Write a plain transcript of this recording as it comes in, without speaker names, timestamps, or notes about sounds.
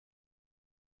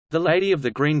The Lady of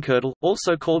the Green Kirtle,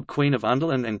 also called Queen of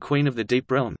Underland and Queen of the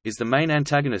Deep Realm, is the main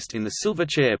antagonist in The Silver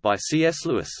Chair by C.S.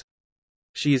 Lewis.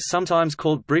 She is sometimes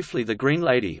called briefly the Green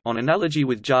Lady on analogy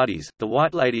with Jadis, the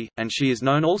White Lady, and she is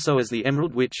known also as the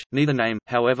Emerald Witch. Neither name,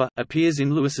 however, appears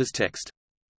in Lewis's text.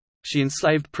 She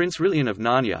enslaved Prince Rilian of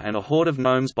Narnia and a horde of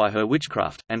gnomes by her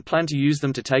witchcraft, and planned to use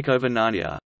them to take over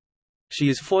Narnia. She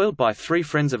is foiled by three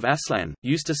friends of Aslan,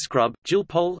 Eustace Scrubb, Jill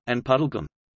Pole, and Puddleglum.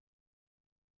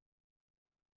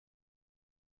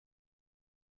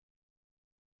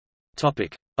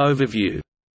 Overview.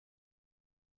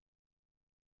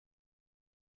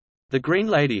 The Green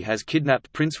Lady has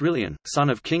kidnapped Prince Rilian, son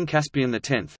of King Caspian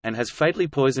X, and has fatally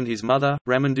poisoned his mother,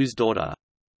 Ramandu's daughter.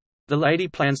 The lady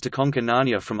plans to conquer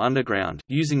Narnia from underground,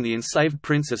 using the enslaved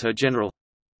prince as her general.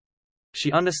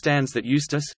 She understands that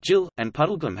Eustace, Jill, and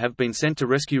Puddleglum have been sent to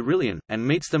rescue Rilian, and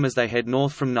meets them as they head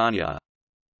north from Narnia.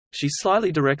 She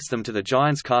slyly directs them to the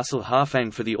giant's castle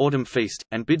Harfang for the autumn feast,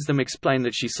 and bids them explain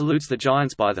that she salutes the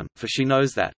giants by them, for she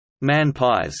knows that man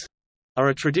pies are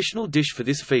a traditional dish for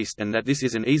this feast and that this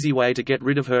is an easy way to get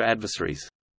rid of her adversaries.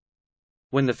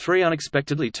 When the three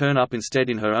unexpectedly turn up instead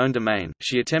in her own domain,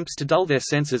 she attempts to dull their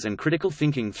senses and critical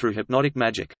thinking through hypnotic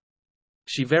magic.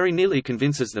 She very nearly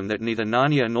convinces them that neither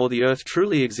Narnia nor the Earth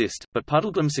truly exist, but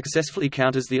Puddleglum successfully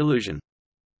counters the illusion.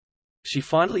 She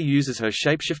finally uses her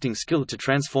shape-shifting skill to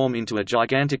transform into a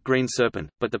gigantic green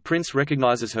serpent, but the prince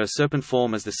recognizes her serpent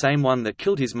form as the same one that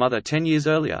killed his mother 10 years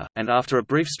earlier, and after a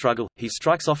brief struggle, he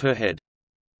strikes off her head.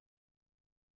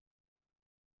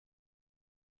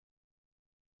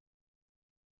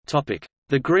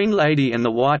 The Green Lady and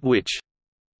the White Witch.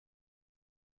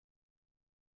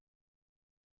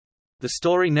 The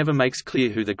story never makes clear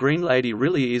who the Green Lady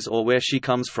really is or where she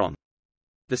comes from.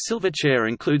 The Silver Chair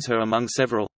includes her among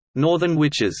several Northern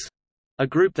Witches, a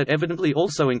group that evidently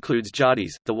also includes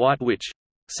Jadis, the White Witch.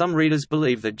 Some readers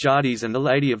believe that Jadis and the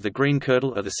Lady of the Green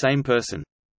Kirtle are the same person.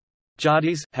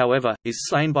 Jadis, however, is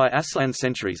slain by Aslan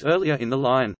centuries earlier in The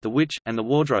Lion, the Witch, and the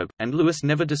Wardrobe, and Lewis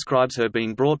never describes her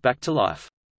being brought back to life.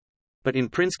 But in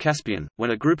Prince Caspian,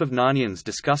 when a group of Narnians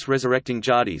discuss resurrecting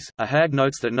Jadis, a hag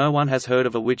notes that no one has heard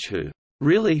of a witch who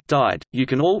really died. You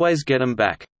can always get 'em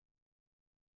back.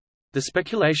 The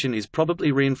speculation is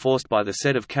probably reinforced by the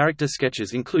set of character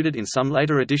sketches included in some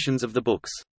later editions of the books.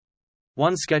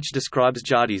 One sketch describes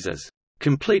Jadis as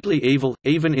completely evil,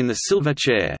 even in the Silver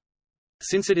Chair.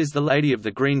 Since it is the Lady of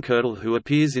the Green Kirtle who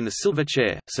appears in the Silver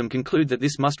Chair, some conclude that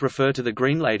this must refer to the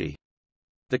Green Lady.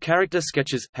 The character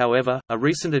sketches, however, are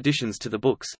recent additions to the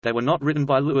books. They were not written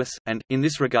by Lewis, and, in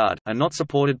this regard, are not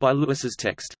supported by Lewis's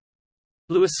text.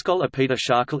 Lewis scholar Peter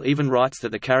Sharkle even writes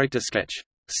that the character sketch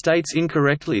states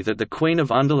incorrectly that the Queen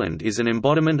of Underland is an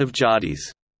embodiment of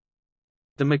Jadis.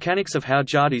 The mechanics of how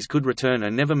Jadis could return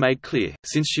are never made clear,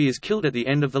 since she is killed at the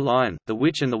end of The Lion, the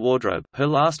Witch and the Wardrobe, her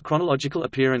last chronological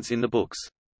appearance in the books.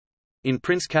 In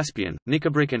Prince Caspian,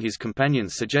 Knickerbrick and his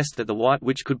companions suggest that the White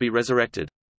Witch could be resurrected.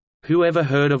 Who ever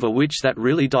heard of a witch that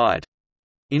really died?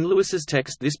 In Lewis's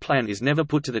text this plan is never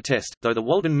put to the test, though the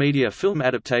Walden Media film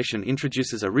adaptation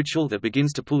introduces a ritual that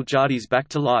begins to pull Jadis back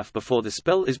to life before the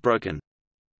spell is broken.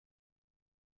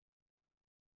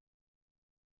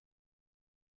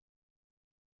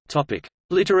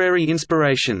 Literary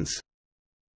inspirations.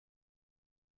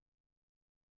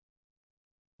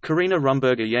 Karina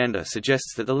Rumberger-Yander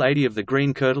suggests that the Lady of the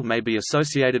Green Kirtle may be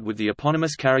associated with the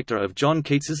eponymous character of John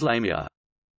Keats's Lamia.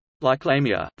 Like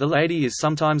Lamia, the lady is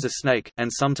sometimes a snake,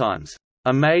 and sometimes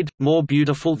a maid, more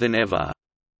beautiful than ever.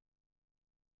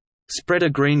 Spread a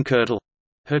green kirtle.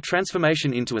 Her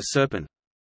transformation into a serpent.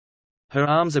 Her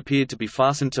arms appeared to be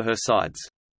fastened to her sides.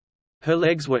 Her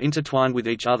legs were intertwined with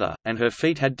each other, and her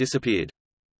feet had disappeared.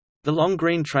 The long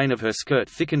green train of her skirt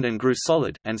thickened and grew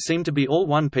solid, and seemed to be all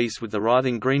one piece with the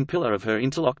writhing green pillar of her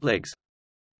interlocked legs.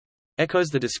 Echoes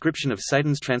the description of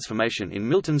Satan's transformation in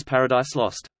Milton's Paradise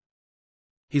Lost.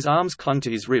 His arms clung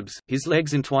to his ribs, his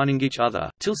legs entwining each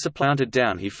other, till supplanted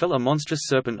down he fell a monstrous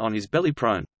serpent on his belly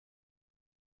prone.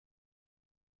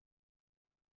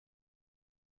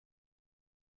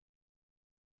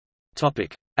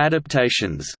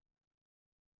 Adaptations.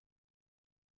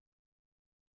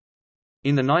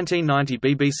 In the 1990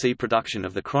 BBC production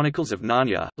of The Chronicles of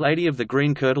Narnia, Lady of the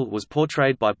Green Kirtle was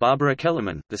portrayed by Barbara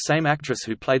Kellerman, the same actress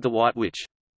who played the White Witch.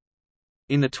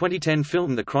 In the 2010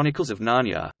 film The Chronicles of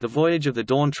Narnia, The Voyage of the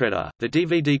Dawn Treader, the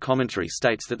DVD commentary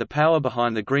states that the power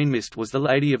behind the green mist was the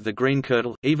Lady of the Green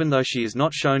Kirtle, even though she is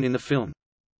not shown in the film.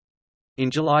 In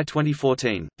July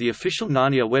 2014, the official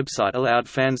Narnia website allowed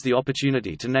fans the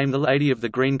opportunity to name the Lady of the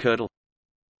Green Kirtle.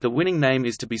 The winning name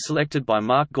is to be selected by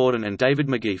Mark Gordon and David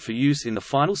McGee for use in the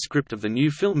final script of the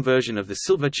new film version of The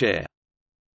Silver Chair.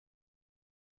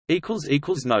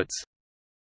 Notes